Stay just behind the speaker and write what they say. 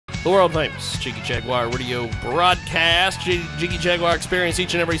The world famous Jiggy Jaguar radio broadcast. Jiggy Jaguar experience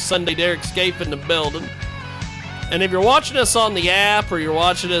each and every Sunday. Derek Scape in the building. And if you're watching us on the app or you're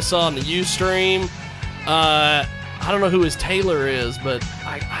watching us on the Ustream, I don't know who his tailor is, but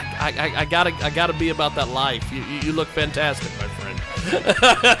I gotta be about that life. You look fantastic, my friend.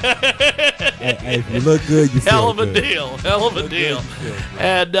 Hey, if you look good, you feel Hell of a good. deal. Hell of a deal.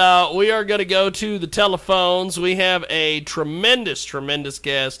 And we are going to go to the telephones. We have a tremendous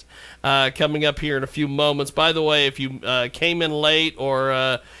guest coming up here in a few moments. By the way, if you came in late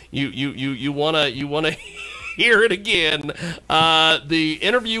or you wanna hear it again, the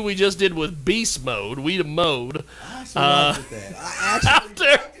interview we just did with Beast Mode, We the Mode. I actually liked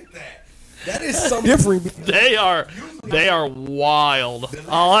that. That is something different. They are wild.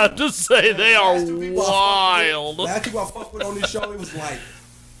 I'll have to say they are wild. Last people I fucked with on this show, it was like,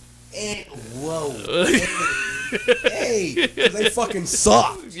 whoa, hey, 'cause they fucking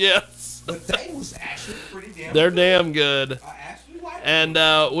suck. Yes, but they was actually pretty damn. They're damn good. I actually liked And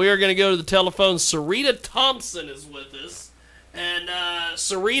we are going to go to the telephone. Sarita Thompson is with us. And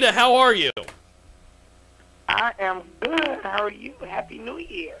Sarita, how are you? I am good. How are you? Happy New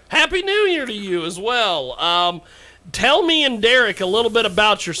Year. Happy New Year to you as well. Tell me and Derek a little bit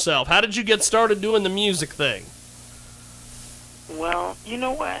about yourself. How did you get started doing the music thing? Well, you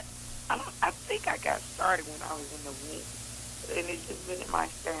know what? I think I got started when I was in the womb. And it's just been in my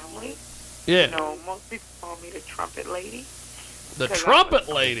family. Yeah. You know, most people call me the Trumpet Lady. The Trumpet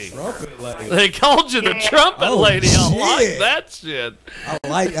Lady. Trumpet Lady. They called you the Yeah. Trumpet Oh, Lady. I shit. like that shit. I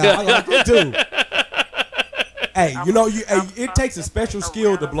like it too. Hey, you know, it takes a special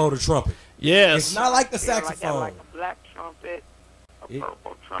skill to blow the trumpet. Yes. It's not like the Yeah, I got saxophone. like a black trumpet, a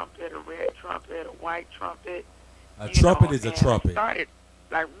purple trumpet, a red trumpet, a white trumpet. A You trumpet know, is a and trumpet. I started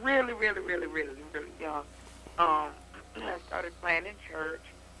like really young. I started playing in church,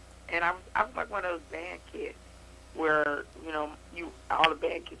 and I was like one of those band kids where all the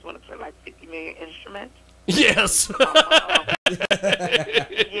band kids want to play like 50 million instruments. Yes.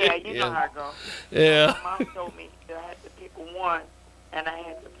 Yeah, you know how it goes. Yeah. My mom told me that I had to pick one, and I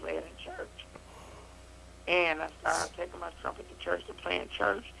had to play it in church. And I started taking my trumpet to church to play in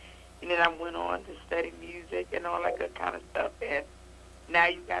church, and then I went on to study music and all that good kind of stuff. And now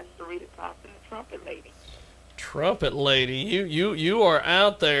you got Sarita Thompson, the Trumpet Lady. Trumpet Lady, you are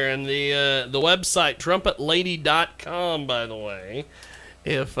out there, and the website trumpetlady.com, by the way.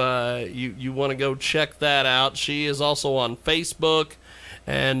 If you want to go check that out. She is also on Facebook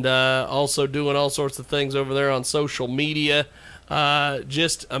and also doing all sorts of things over there on social media.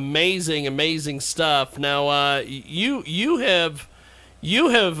 Just amazing stuff. Now you have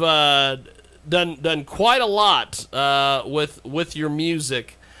done quite a lot with your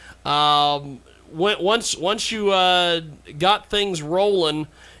music. Once you got things rolling,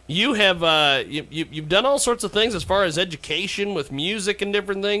 you have you've done all sorts of things as far as education with music and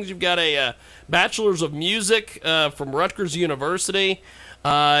different things. You've got a bachelor's of music from Rutgers University.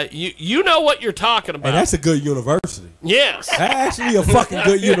 You know what you're talking about. And that's a good university. Yes. That's actually a fucking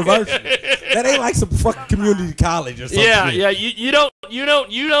good university. That ain't like some fucking community college or something. Yeah. You don't.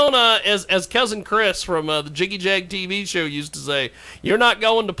 As cousin Chris from the Jiggy Jag TV show used to say, you're not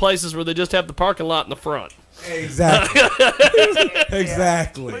going to places where they just have the parking lot in the front. Exactly.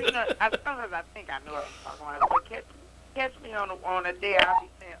 Exactly. Well, sometimes I think I know what I'm talking about. But catch me on a day I'll be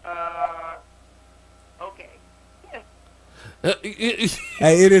saying, okay.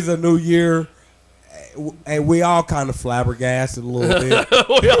 Hey, it is a new year, and we all kind of flabbergasted a little bit.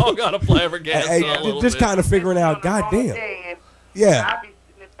 We all got a flabbergasted Hey, a little just bit. kind of figuring out, goddamn. Yeah. I'll be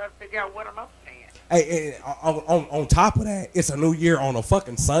sitting there trying to figure out what am I saying. Hey, on top of that, it's a new year on a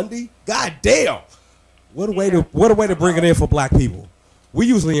fucking Sunday. Goddamn. What a way to bring it in for black people. We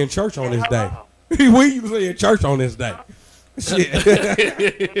usually in church on this day. We usually in church on this day. Shit.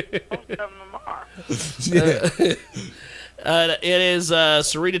 Most of them are. Shit. It is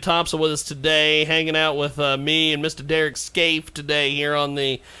Sarita Thompson with us today, hanging out with me and Mr. Derek Scape today here on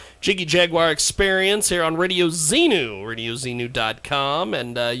the Jiggy Jaguar Experience here on Radio Xenu, radiozenu.com,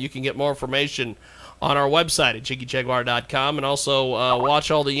 and you can get more information on our website at jiggyjaguar.com, and also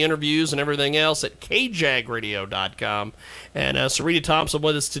watch all the interviews and everything else at kjagradio.com. And Sarita Thompson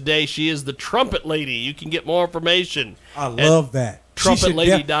with us today. She is the Trumpet Lady. You can get more information. I love that.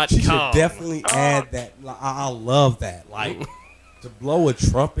 Trumpetlady.com. She should definitely add that. I love that. Like, to blow a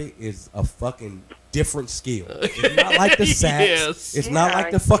trumpet is a fucking different skill. It's not like the sax. Yes. It's not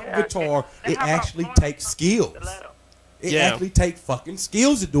like the fucking guitar. It actually takes skills. It actually takes fucking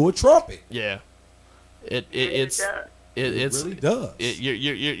skills to do a trumpet. Yeah. It really does.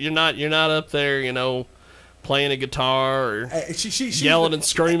 You're not up there, playing a guitar or she yelling and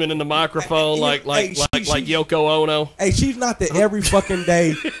screaming in the microphone like Yoko Ono. Hey, she's not the every fucking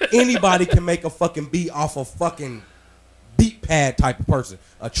day anybody can make a fucking beat off of fucking beat pad type of person.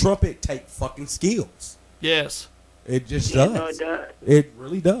 A trumpet take fucking skills. Yes. It just does. No, it does. It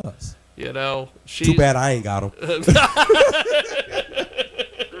really does. You know, Too bad I ain't got them.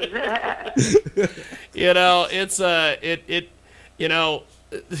 You know, it's you know,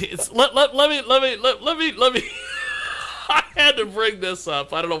 it's let me I had to bring this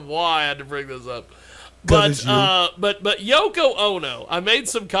up. I don't know why I had to bring this up. But Yoko Ono, I made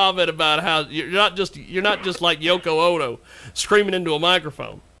some comment about how you're not just like Yoko Ono screaming into a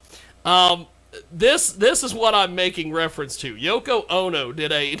microphone. This is what I'm making reference to. Yoko Ono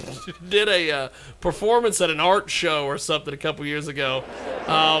did a performance at an art show or something a couple years ago.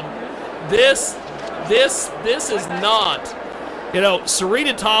 This is not, you know,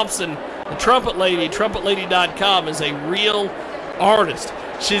 Sarita Thompson, the Trumpet Lady, TrumpetLady.com, is a real artist.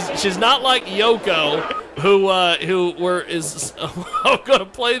 She's not like Yoko, is. I'm gonna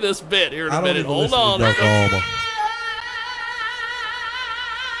play this bit here in a minute. Hold on.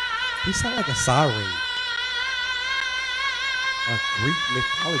 He sounds like a siren, a Greek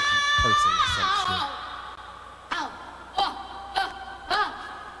mythology person or some shit.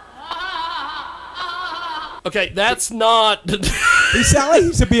 Okay, that's not. He sounds like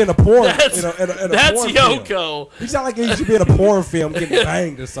he should be in a porn. That's porn Yoko. Film. He sounds like he should be in a porn film getting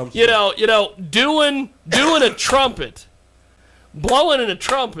banged or some shit. You know, doing a trumpet, blowing in a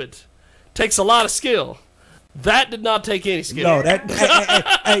trumpet, takes a lot of skill. That did not take any skill. No, that.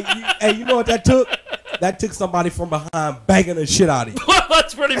 hey, you know what that took? That took somebody from behind banging the shit out of you. Well,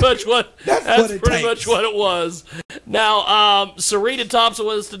 that's pretty much what. That's pretty much what it was. Now, Sarita Thompson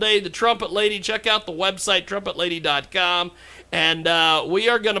with us today, the Trumpet Lady. Check out the website TrumpetLady.com, and we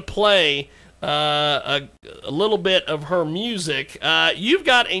are going to play a little bit of her music. You've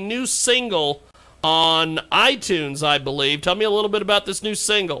got a new single on iTunes, I believe. Tell me a little bit about this new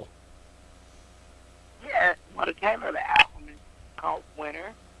single. Yeah, well, the title of the album is called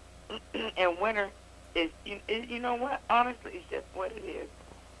Winter, and Winter is, you know what? Honestly, it's just what it is.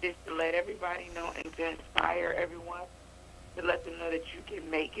 It's to let everybody know and to inspire everyone, to let them know that you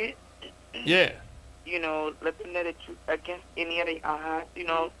can make it. Yeah. You know, let them know that you, against any other odds, you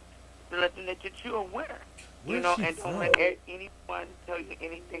know, to let them know that you're a winner. You know, and don't let anyone tell you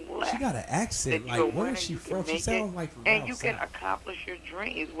anything less. She got an accent. Like, where is she from? She sounds like from and you can accomplish your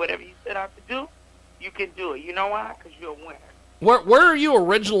dreams. Whatever you set out to do, you can do it. You know why? Because you're a winner. Where are you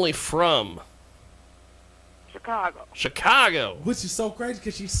originally from? Chicago. Chicago. Which is so crazy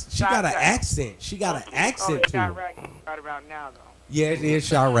because she got an accent. She got an accent to her. Right about now, though. Yeah, it is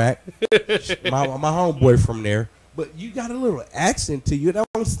Chirac. my homeboy from there. But you got a little accent to you. It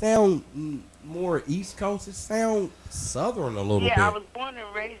don't sound more East Coast. It sounds Southern a little bit. Yeah, I was born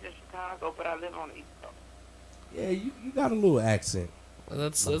and raised in Chicago, but I live on the East Coast. Yeah, you got a little accent.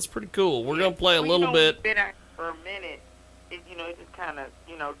 That's pretty cool. We're gonna play a little bit. Been out for a minute, it just kind of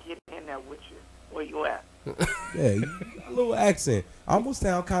get in there with you where you at. Yeah, you got a little accent. Almost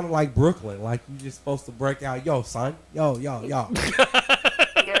sound kind of like Brooklyn, like you just supposed to break out, yo, son, yo. Yeah.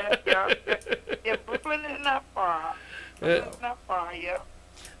 Brooklyn is not far. It's not far, yeah.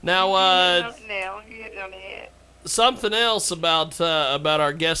 Now, you hit it on the head. Something else about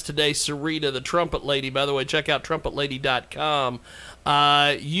our guest today, Sarita, the Trumpet Lady. By the way, check out TrumpetLady.com.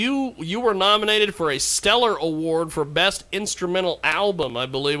 You were nominated for a Stellar Award for Best Instrumental Album, I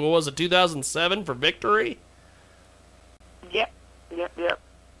believe. What was it, 2007 for Victory? Yep.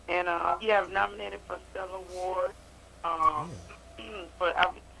 And I've nominated for a Stellar Award.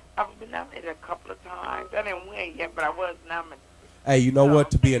 But I've been nominated a couple of times. I didn't win yet, but I was nominated. Hey, you know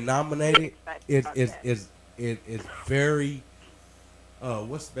what? To be nominated is very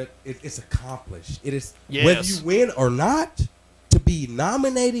it's accomplished. It is whether you win or not. To be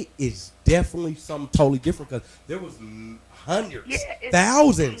nominated is definitely something totally different because there was hundreds,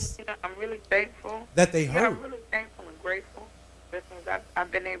 thousands. I'm really thankful that they heard. I'm really thankful and grateful because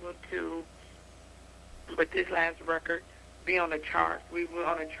I've been able to, with this last record, be on the charts. We were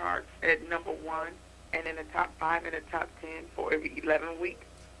on the charts at #1 and in the top 5 and the top 10 for every 11 weeks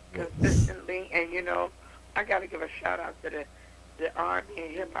consistently. And I got to give a shout out to the R&B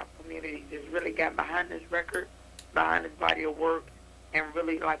and hip hop community that's really got behind this record, behind this body of work, and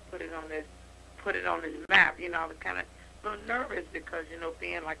really put it on this map. I was kind of a little nervous because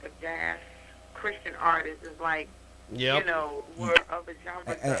being like a jazz Christian artist is like where other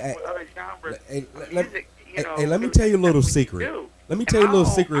genres music. Hey, let me tell you a little secret. Let me tell you a little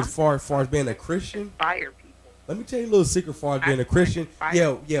secret as far as being a Christian. Inspire people. Let me tell you a little secret as far as being a Christian.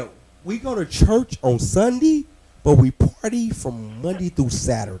 Yeah. We go to church on Sunday, but we party from Monday through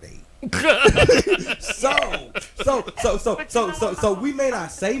Saturday. So we may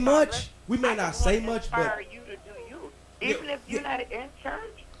not say much. We may not say much, but you to do you, even if you're not in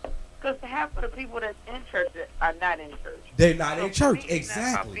church. Because half of the people that's in church are not in church. They're not So in church, for me,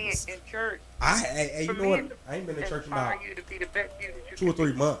 exactly. Being in church. You know what? I ain't been in church about You to be the best you that you 2 or can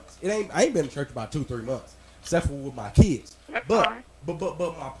 3 months. I ain't been in church about 2 or 3 months, except for with my kids. That's But fine. but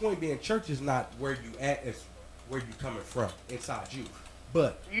my point being, church is not where you at. It's where you coming from inside you.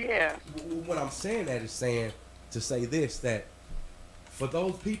 But Yeah. what I'm saying that is saying to say this, that for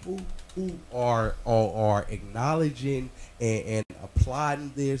those people who are acknowledging and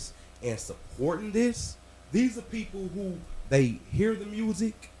applauding this and supporting this, these are people who they hear the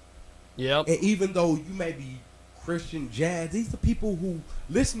music. Yep. And even though you may be Christian jazz, these are people who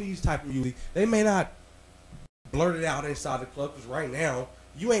listen to these type of music. They may not blurt it out inside the club, because right now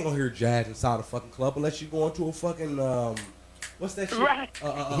you ain't gonna hear jazz inside a fucking club unless you go into a fucking what's that shit? Right.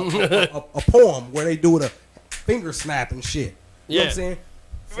 A poem where they do the finger snap and shit. You know what I'm saying?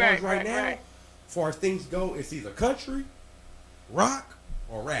 As far as right now, as far as things go, it's either country, rock,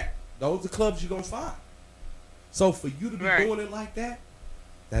 or rap. Those are clubs you're gonna find. So for you to be doing it like that,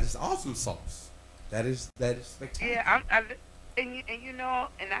 that is awesome sauce. That is spectacular. Yeah, and you know,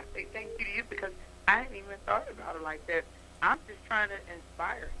 and I say thank you to you, because I hadn't even thought about it like that. I'm just trying to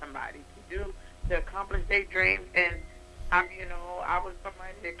inspire somebody to accomplish their dreams. And I was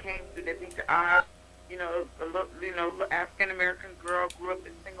somebody that came through that beat the odds. A little African American girl, grew up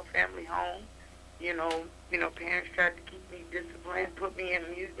in a single family home. Parents tried to keep me disciplined, put me in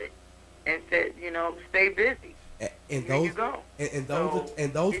music, and said, stay busy. And Here you go.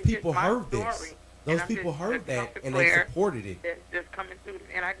 Those people heard this. Story. Those people heard that, and they supported it. That's just coming through,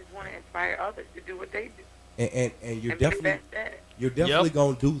 and I just want to inspire others to do what they do. And you're definitely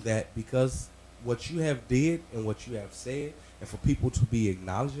gonna do that, because what you have did and what you have said, and for people to be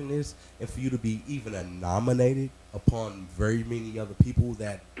acknowledging this, and for you to be even nominated upon very many other people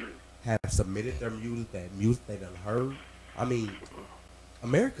that have submitted their music, that music they done heard. I mean,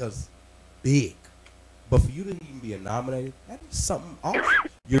 America's big, but for you to even be nominated, that is something awesome.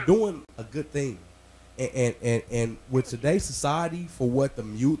 You're doing a good thing. And with today's society, for what the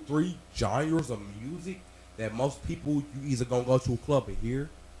 3 genres of music that most people, you either gonna go to a club and hear,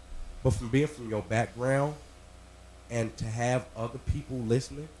 but from being from your background and to have other people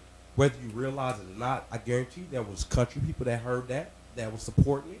listening, whether you realize it or not, I guarantee there was country people that heard that was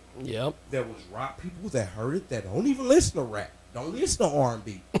supporting it. Yep. There was rock people that heard it that don't even listen to rap, don't listen to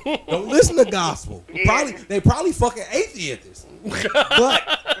R&B, don't listen to gospel. Yeah. They probably fucking atheists,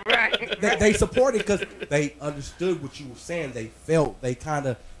 but they supported because they understood what you were saying. They felt, they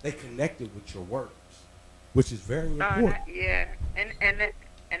connected with your words, which is very important.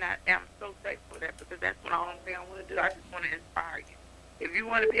 And I am so thankful for that, because that's what the only thing I want to do. I just want to inspire you. If you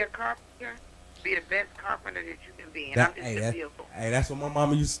want to be a carpenter, be the best carpenter that you can be. And I'm just a vehicle. Hey, that's what my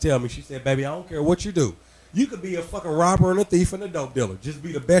mama used to tell me. She said, baby, I don't care what you do. You could be a fucking robber and a thief and a dope dealer. Just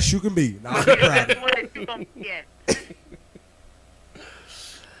be the best you can be. And I'll be proud of you.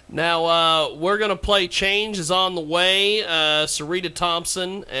 Now, we're going to play Change is on the way, Sarita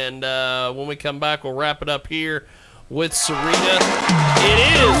Thompson, and when we come back, we'll wrap it up here with Sarita. It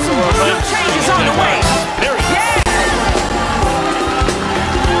is Change is on the way. Yeah.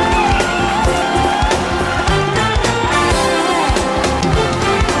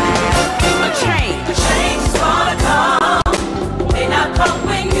 A change is gonna come. May not come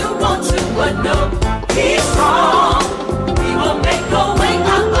when you want to, but no, he's strong. He will make a way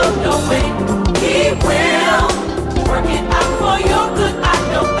out of no way. He will work it out for your good. I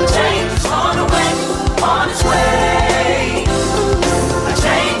know a change is on the way, on its way. A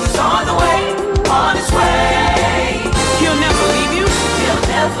change is on the way, on its way. He'll never leave you. He'll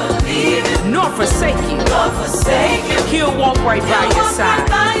never leave you. Nor forsake you. Nor forsake you. He'll walk right by your side.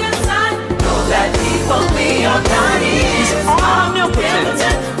 Know that he will be your guide. He's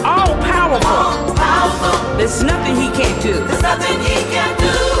omnipotent, all powerful. There's nothing he can't do. There's nothing he can't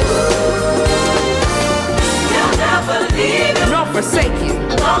do. He'll never leave you. Nor forsake you.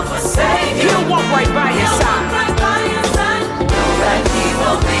 Nor forsake you. He'll walk right by your side. Know that he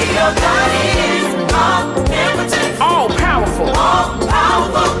will be your guide. Omnipotent, all powerful.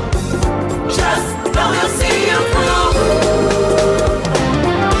 Just know he'll see you through.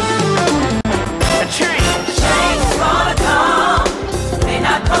 A change is gonna come. May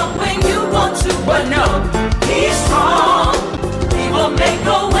not come when you want to, but no, he's strong. He will make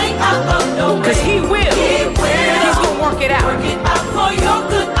a way out of no way. 'Cause he will. He's gonna work it out. Work it out for your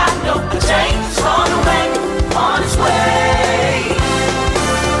good. I know a change is on the way, on its way.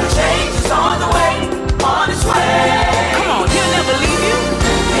 A change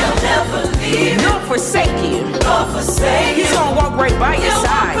forsake you. Nor forsake you. He's gonna walk right by your He'll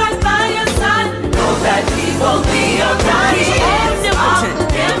side. walk right by your side. Know that he will be your guide. He's He is omnipotent.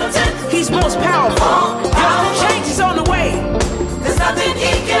 omnipotent. He's most powerful. All powerful. Change is on the way. There's nothing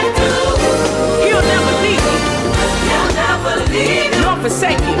he can do. He'll never leave you, He'll never leave you. nor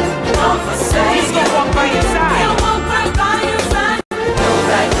forsake you. Nor forsake He's you. gonna walk by your He'll side. walk right by your side. Know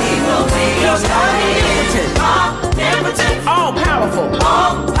that he will be your He's guide. omnipotent. Omnipotent. All powerful.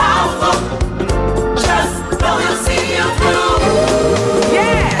 All powerful. Just know he'll see you through.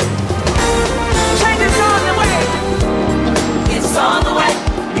 Yeah. Change is on the way. It's on the way.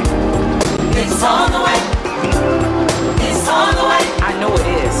 It's on the way. It's on the way. I know it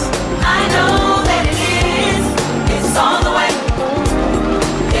is. I know that it is. It's on the way.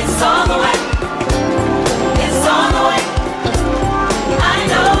 It's on the way. It's on the way. I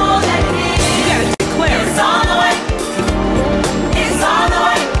know that it is. You gotta declare It's it. on the way. It's on the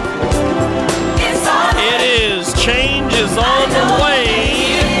way. It's on the way. It is. Change is I on know the that way.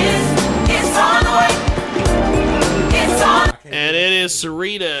 it is. It's on the way. It's on. And it is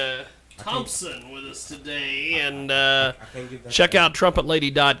Sarita Thompson with us today. And I can't get that. check out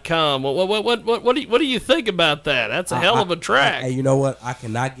trumpetlady.com. What do you think about that? That's a hell of a track. Hey, you know what? I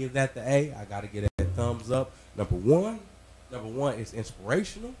cannot give that the A. I got to get a thumbs up. Number one, it's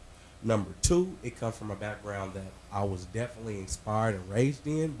inspirational. Number two, it comes from a background that I was definitely inspired and raised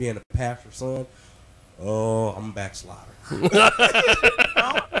in, being a pastor's son. Oh, I'm a backslider.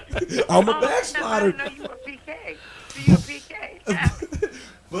 I'm a backslider. I know you a PK. So you a PK.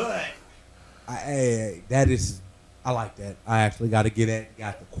 But I like that. I actually got to get it.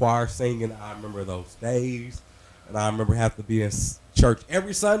 Got the choir singing. I remember those days, and I remember having to be in church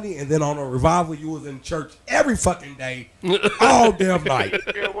every Sunday, and then on a revival, you was in church every fucking day, all damn night.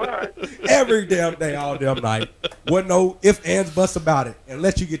 It was. Every damn day, all damn night. Wasn't no ifs, ands, buts about it,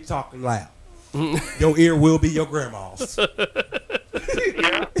 unless you get talking loud. Your ear will be your grandma's.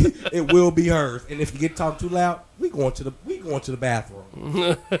 It will be hers. And if you get talking too loud, we going to the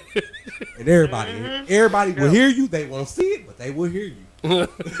bathroom. And everybody will hear you. They won't see it, but they will hear you.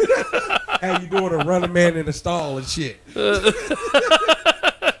 How you doing a running man in the stall and shit?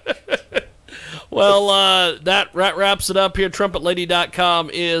 Well, that wraps it up here. Trumpetlady.com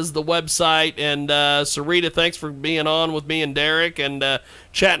is the website. And Sarita, thanks for being on with me and Derek and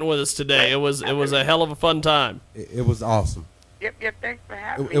chatting with us today. It was a hell of a fun time. It was awesome. Yep, thanks for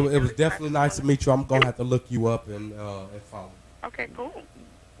having It me. was definitely nice to meet you. I'm going to have to look you up and follow. Okay, cool.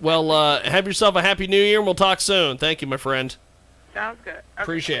 Well, have yourself a happy new year, and we'll talk soon. Thank you, my friend. Sounds good. Okay.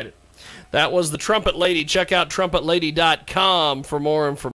 Appreciate it. That was the Trumpet Lady. Check out trumpetlady.com for more information.